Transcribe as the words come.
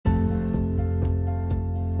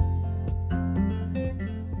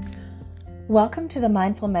Welcome to the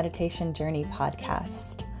Mindful Meditation Journey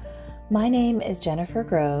podcast. My name is Jennifer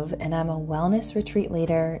Grove, and I'm a wellness retreat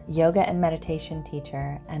leader, yoga and meditation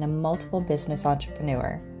teacher, and a multiple business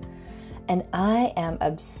entrepreneur. And I am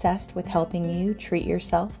obsessed with helping you treat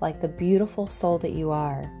yourself like the beautiful soul that you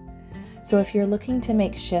are. So if you're looking to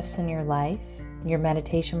make shifts in your life, your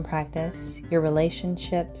meditation practice, your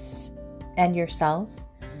relationships, and yourself,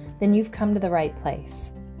 then you've come to the right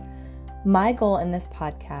place. My goal in this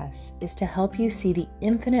podcast is to help you see the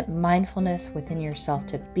infinite mindfulness within yourself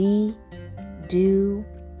to be, do,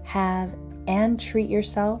 have, and treat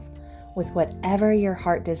yourself with whatever your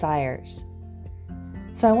heart desires.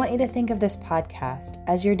 So I want you to think of this podcast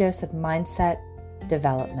as your dose of mindset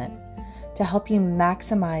development to help you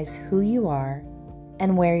maximize who you are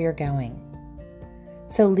and where you're going.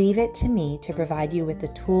 So leave it to me to provide you with the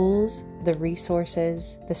tools, the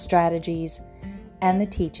resources, the strategies, and the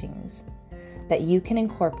teachings that you can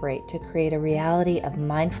incorporate to create a reality of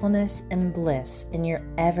mindfulness and bliss in your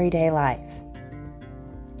everyday life.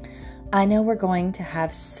 I know we're going to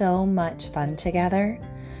have so much fun together,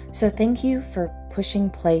 so thank you for pushing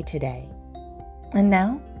play today. And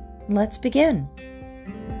now, let's begin.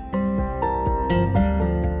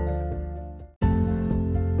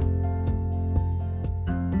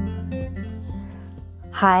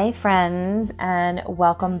 Hi, friends, and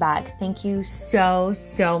welcome back. Thank you so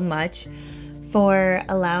much for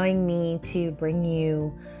allowing me to bring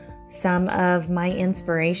you some of my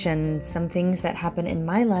inspiration, some things that happen in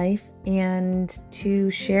my life, and to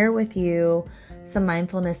share with you some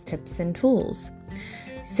mindfulness tips and tools.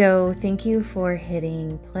 So thank you for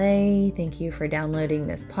hitting play. Thank you for downloading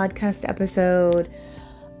this podcast episode.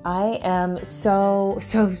 I am so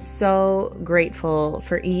grateful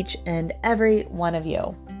for each and every one of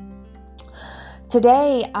you.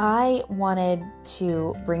 Today, I wanted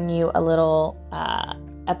to bring you a little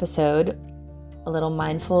episode, a little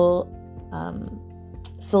mindful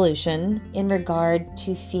solution in regard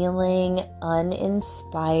to feeling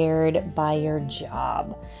uninspired by your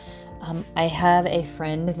job. I have a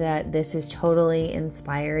friend that this is totally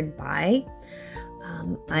inspired by.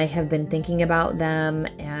 I have been thinking about them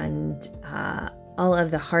and all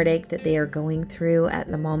of the heartache that they are going through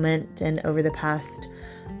at the moment and over the past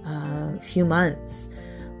few months.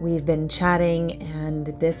 We've been chatting and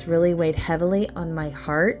this really weighed heavily on my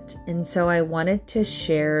heart. And so I wanted to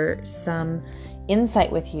share some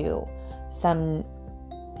insight with you, some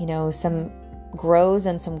grows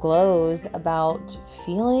and some glows about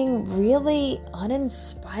feeling really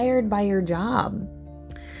uninspired by your job.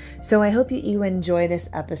 So I hope that you enjoy this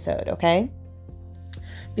episode, okay?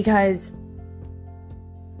 Because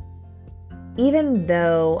even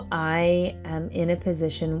though I am in a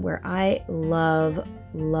position where I love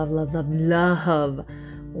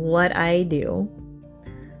what I do,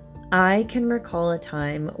 I can recall a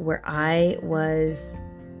time where I was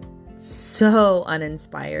so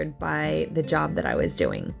uninspired by the job that I was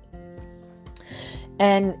doing.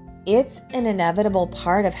 And it's an inevitable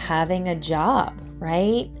part of having a job,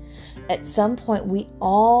 right? At some point, we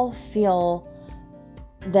all feel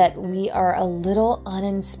that we are a little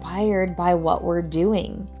uninspired by what we're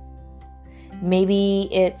doing. Maybe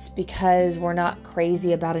it's because we're not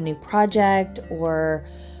crazy about a new project, or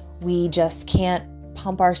we just can't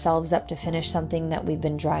pump ourselves up to finish something that we've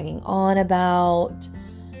been dragging on about.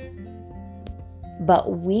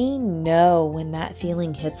 But we know when that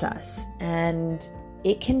feeling hits us, and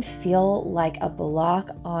it can feel like a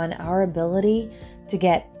block on our ability to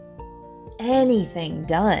get anything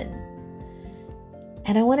done.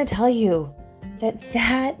 And I want to tell you that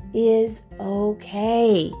is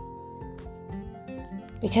okay,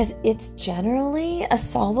 because it's generally a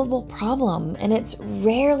solvable problem, and it's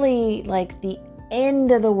rarely like the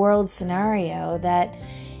end of the world scenario that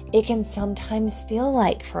it can sometimes feel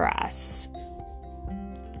like for us.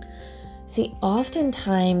 See,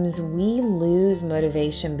 oftentimes we lose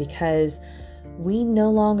motivation because we no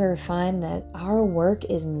longer find that our work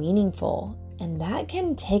is meaningful. And that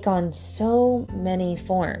can take on so many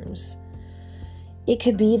forms. It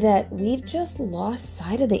could be that we've just lost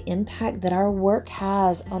sight of the impact that our work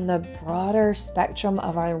has on the broader spectrum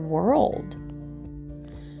of our world.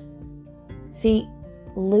 See,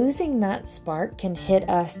 losing that spark can hit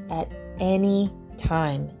us at any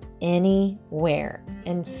time, anywhere.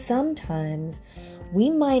 And sometimes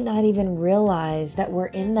we might not even realize that we're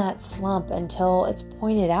in that slump until it's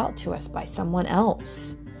pointed out to us by someone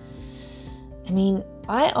else. I mean,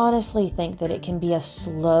 I honestly think that it can be a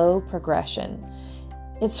slow progression.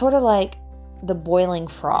 It's sort of like the boiling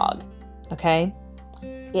frog, okay?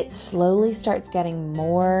 It slowly starts getting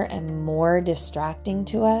more and more distracting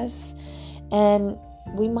to us. And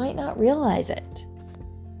we might not realize it.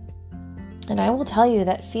 And I will tell you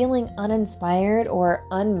that feeling uninspired or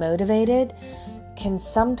unmotivated can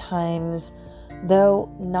sometimes,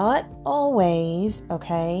 though not always,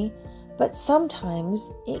 okay, but sometimes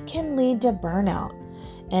it can lead to burnout.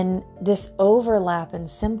 And this overlap in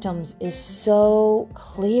symptoms is so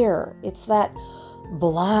clear. It's that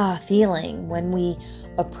blah feeling when we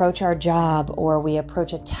approach our job or we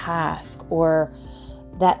approach a task, or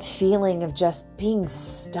that feeling of just being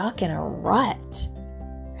stuck in a rut,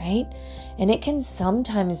 right? And it can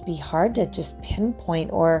sometimes be hard to just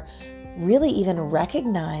pinpoint or really even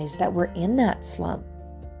recognize that we're in that slump.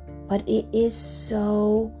 But it is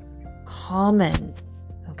so common,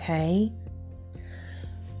 okay?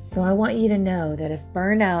 So I want you to know that if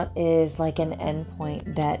burnout is like an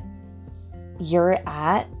endpoint that you're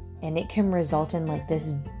at, and it can result in like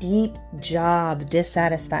this deep job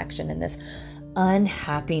dissatisfaction and this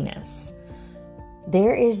unhappiness,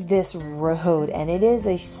 there is this road, and it is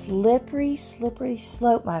a slippery, slippery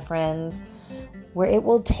slope, my friends, where it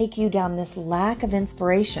will take you down this lack of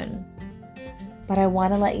inspiration. But I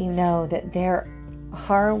want to let you know that there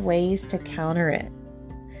are ways to counter it.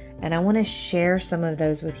 And I want to share some of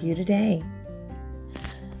those with you today.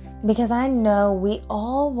 Because I know we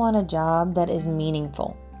all want a job that is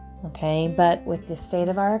meaningful, okay? But with the state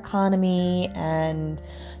of our economy and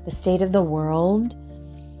the state of the world,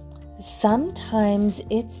 sometimes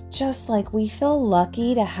it's just like we feel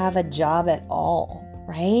lucky to have a job at all,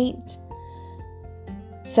 right?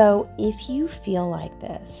 So if you feel like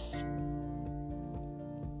this,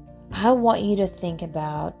 I want you to think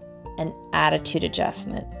about an attitude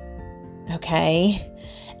adjustment, okay?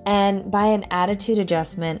 And by an attitude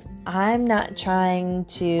adjustment, I'm not trying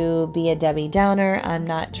to be a Debbie Downer. I'm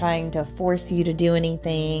not trying to force you to do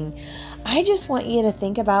anything. I just want you to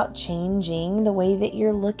think about changing the way that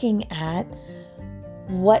you're looking at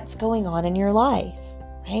what's going on in your life,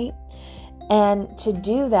 right? And to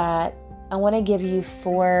do that, I want to give you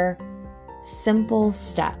 4 simple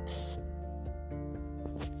steps.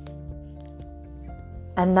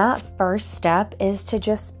 And that first step is to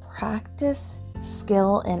just practice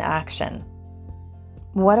skill in action.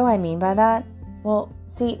 What do I mean by that? Well,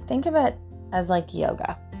 see, think of it as like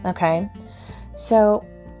yoga, okay? So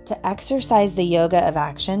to exercise the yoga of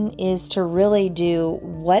action is to really do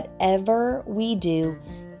whatever we do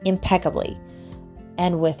impeccably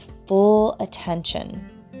and with full attention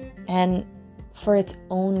and for its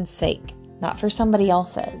own sake, not for somebody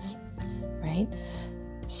else's, right?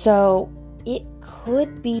 So it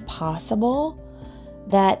could be possible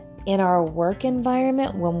that in our work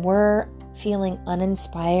environment, when we're feeling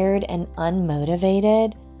uninspired and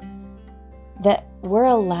unmotivated, that we're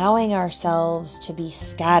allowing ourselves to be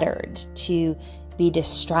scattered, to be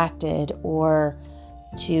distracted, or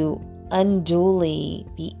to unduly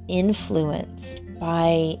be influenced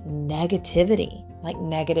by negativity, like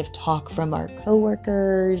negative talk from our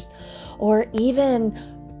coworkers, or even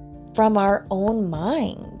from our own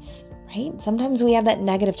minds, right? Sometimes we have that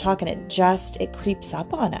negative talk and it creeps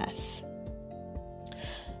up on us.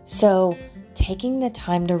 So taking the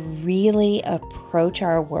time to really approach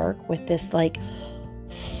our work with this like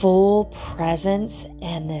full presence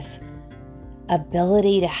and this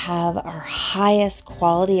ability to have our highest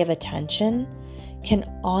quality of attention can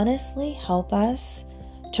honestly help us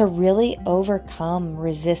to really overcome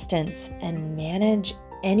resistance and manage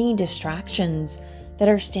any distractions that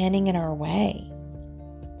are standing in our way.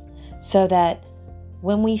 So that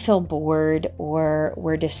when we feel bored or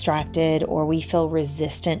we're distracted or we feel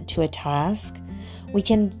resistant to a task, we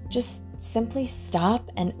can just simply stop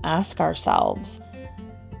and ask ourselves,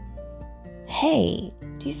 hey,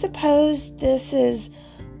 do you suppose this is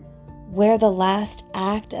where the last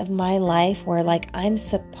act of my life where like I'm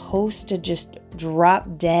supposed to just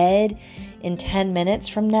drop dead in 10 minutes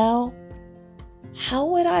from now? How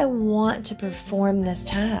would I want to perform this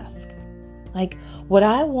task? Like, would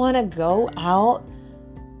I want to go out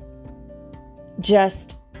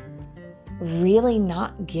just really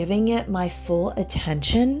not giving it my full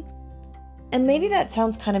attention? And maybe that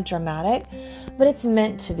sounds kind of dramatic, but it's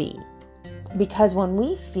meant to be. Because when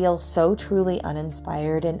we feel so truly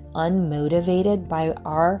uninspired and unmotivated by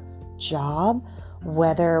our job,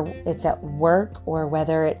 whether it's at work or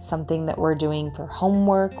whether it's something that we're doing for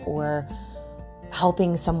homework or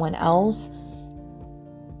helping someone else,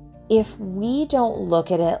 if we don't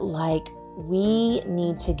look at it like we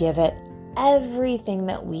need to give it everything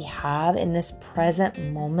that we have in this present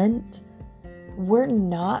moment, we're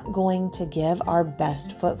not going to give our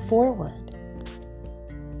best foot forward.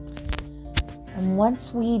 And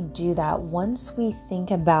once we do that, once we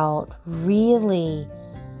think about really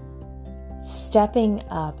stepping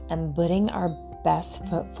up and putting our best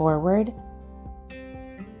foot forward,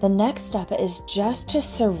 the next step is just to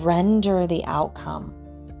surrender the outcome.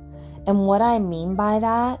 And what I mean by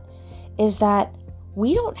that is that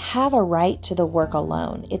we don't have a right to the work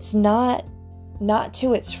alone. It's not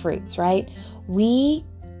to its fruits, right? We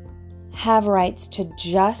have rights to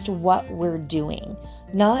just what we're doing,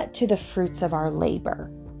 not to the fruits of our labor.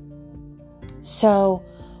 So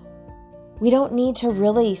we don't need to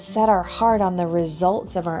really set our heart on the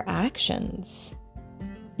results of our actions,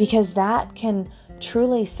 because that can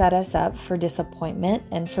truly set us up for disappointment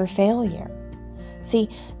and for failure. See,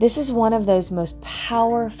 this is one of those most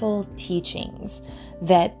powerful teachings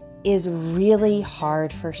that is really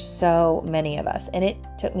hard for so many of us. And it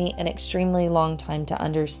took me an extremely long time to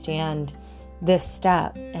understand this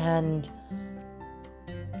step and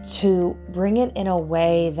to bring it in a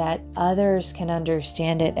way that others can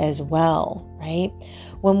understand it as well, right?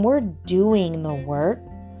 When we're doing the work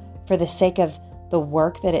for the sake of the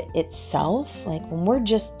work that itself, like when we're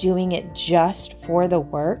just doing it just for the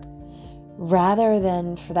work, rather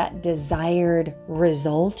than for that desired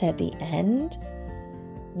result at the end,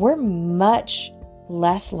 we're much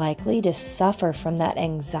less likely to suffer from that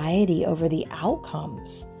anxiety over the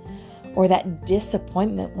outcomes or that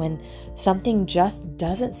disappointment when something just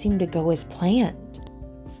doesn't seem to go as planned.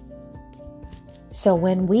 So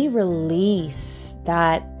when we release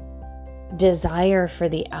that desire for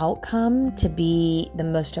the outcome to be the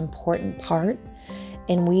most important part,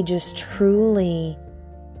 and we just truly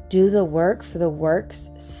do the work for the work's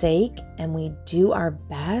sake, and we do our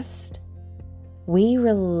best, we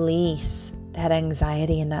release that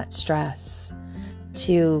anxiety and that stress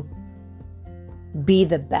to be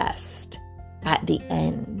the best at the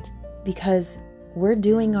end, because we're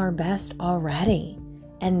doing our best already,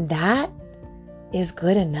 and that is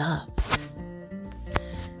good enough.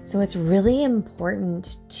 So it's really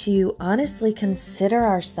important to honestly consider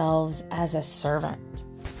ourselves as a servant.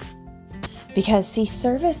 Because see,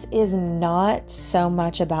 service is not so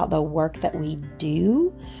much about the work that we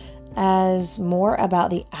do as more about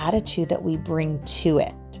the attitude that we bring to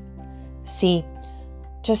it. See,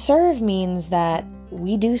 to serve means that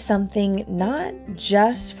we do something not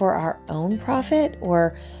just for our own profit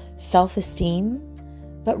or self-esteem,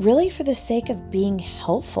 but really for the sake of being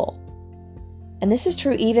helpful. And this is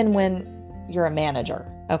true even when you're a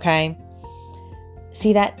manager, okay?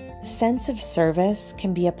 See, that sense of service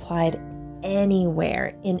can be applied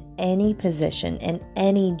anywhere, in any position, in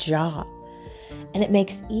any job. And it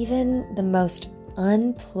makes even the most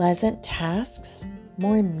unpleasant tasks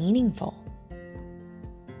more meaningful.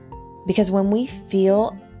 Because when we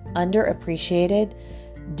feel underappreciated,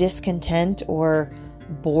 discontent, or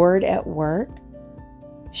bored at work,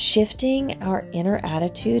 shifting our inner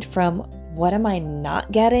attitude from what am I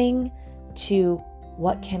not getting to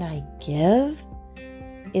what can I give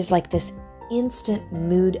is like this instant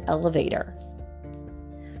mood elevator.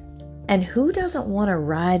 And who doesn't want to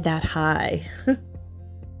ride that high?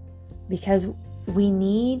 Because we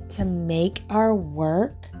need to make our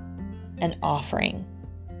work an offering.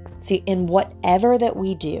 See, in whatever that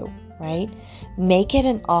we do, right? Make it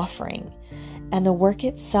an offering. And the work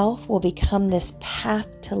itself will become this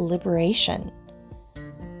path to liberation.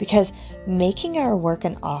 Because making our work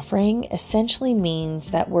an offering essentially means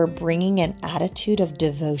that we're bringing an attitude of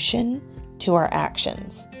devotion to our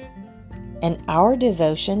actions. And our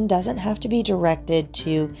devotion doesn't have to be directed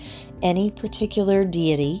to any particular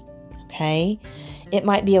deity, okay? It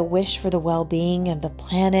might be a wish for the well-being of the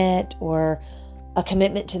planet or a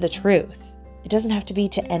commitment to the truth. It doesn't have to be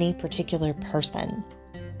to any particular person.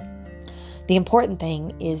 The important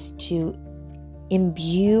thing is to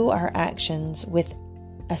imbue our actions with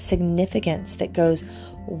a significance that goes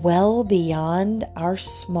well beyond our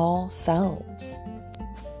small selves.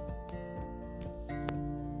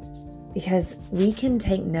 Because we can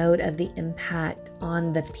take note of the impact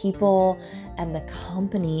on the people and the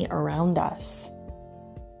company around us.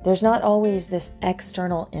 There's not always this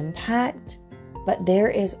external impact, but there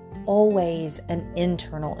is always an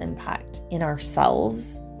internal impact in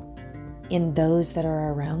ourselves, in those that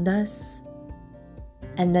are around us.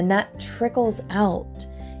 And then that trickles out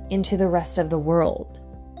into the rest of the world.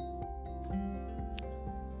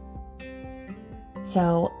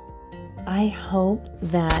 So I hope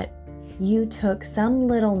that you took some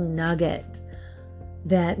little nugget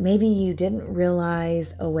that maybe you didn't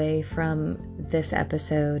realize away from this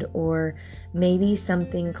episode, or maybe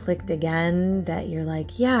something clicked again that you're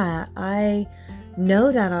like, yeah, I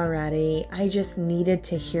know that already. I just needed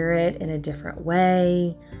to hear it in a different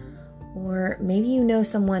way. Or maybe you know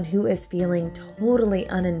someone who is feeling totally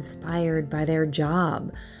uninspired by their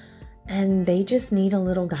job and they just need a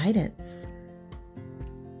little guidance.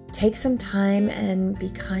 Take some time and be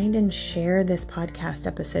kind and share this podcast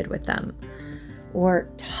episode with them, or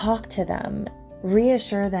talk to them,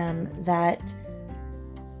 reassure them that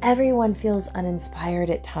everyone feels uninspired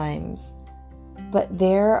at times, but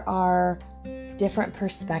there are different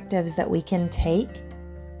perspectives that we can take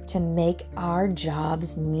to make our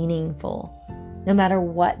jobs meaningful, no matter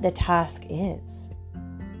what the task is.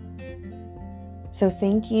 So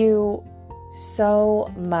thank you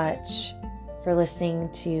so much for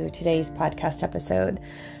listening to today's podcast episode.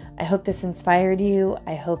 I hope this inspired you.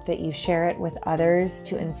 I hope that you share it with others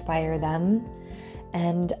to inspire them.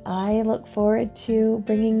 And I look forward to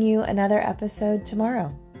bringing you another episode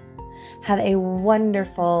tomorrow. Have a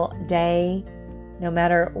wonderful day, no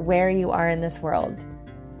matter where you are in this world.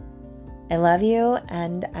 I love you,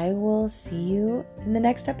 and I will see you in the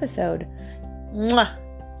next episode. Mwah!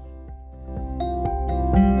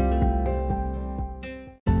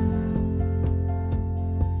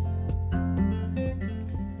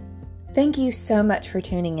 Thank you so much for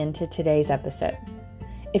tuning into today's episode.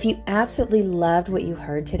 If you absolutely loved what you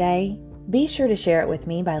heard today, be sure to share it with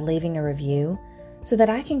me by leaving a review so that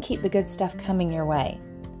I can keep the good stuff coming your way.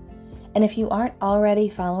 And if you aren't already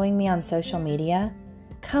following me on social media,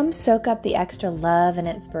 come soak up the extra love and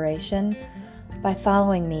inspiration by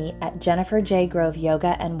following me at Jennifer J. Grove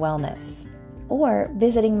Yoga and Wellness, or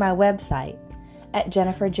visiting my website at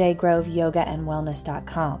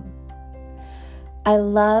jenniferjgroveyogaandwellness.com. I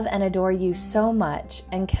love and adore you so much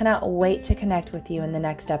and cannot wait to connect with you in the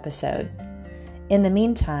next episode. In the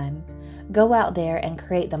meantime, go out there and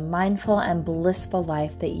create the mindful and blissful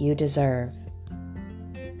life that you deserve.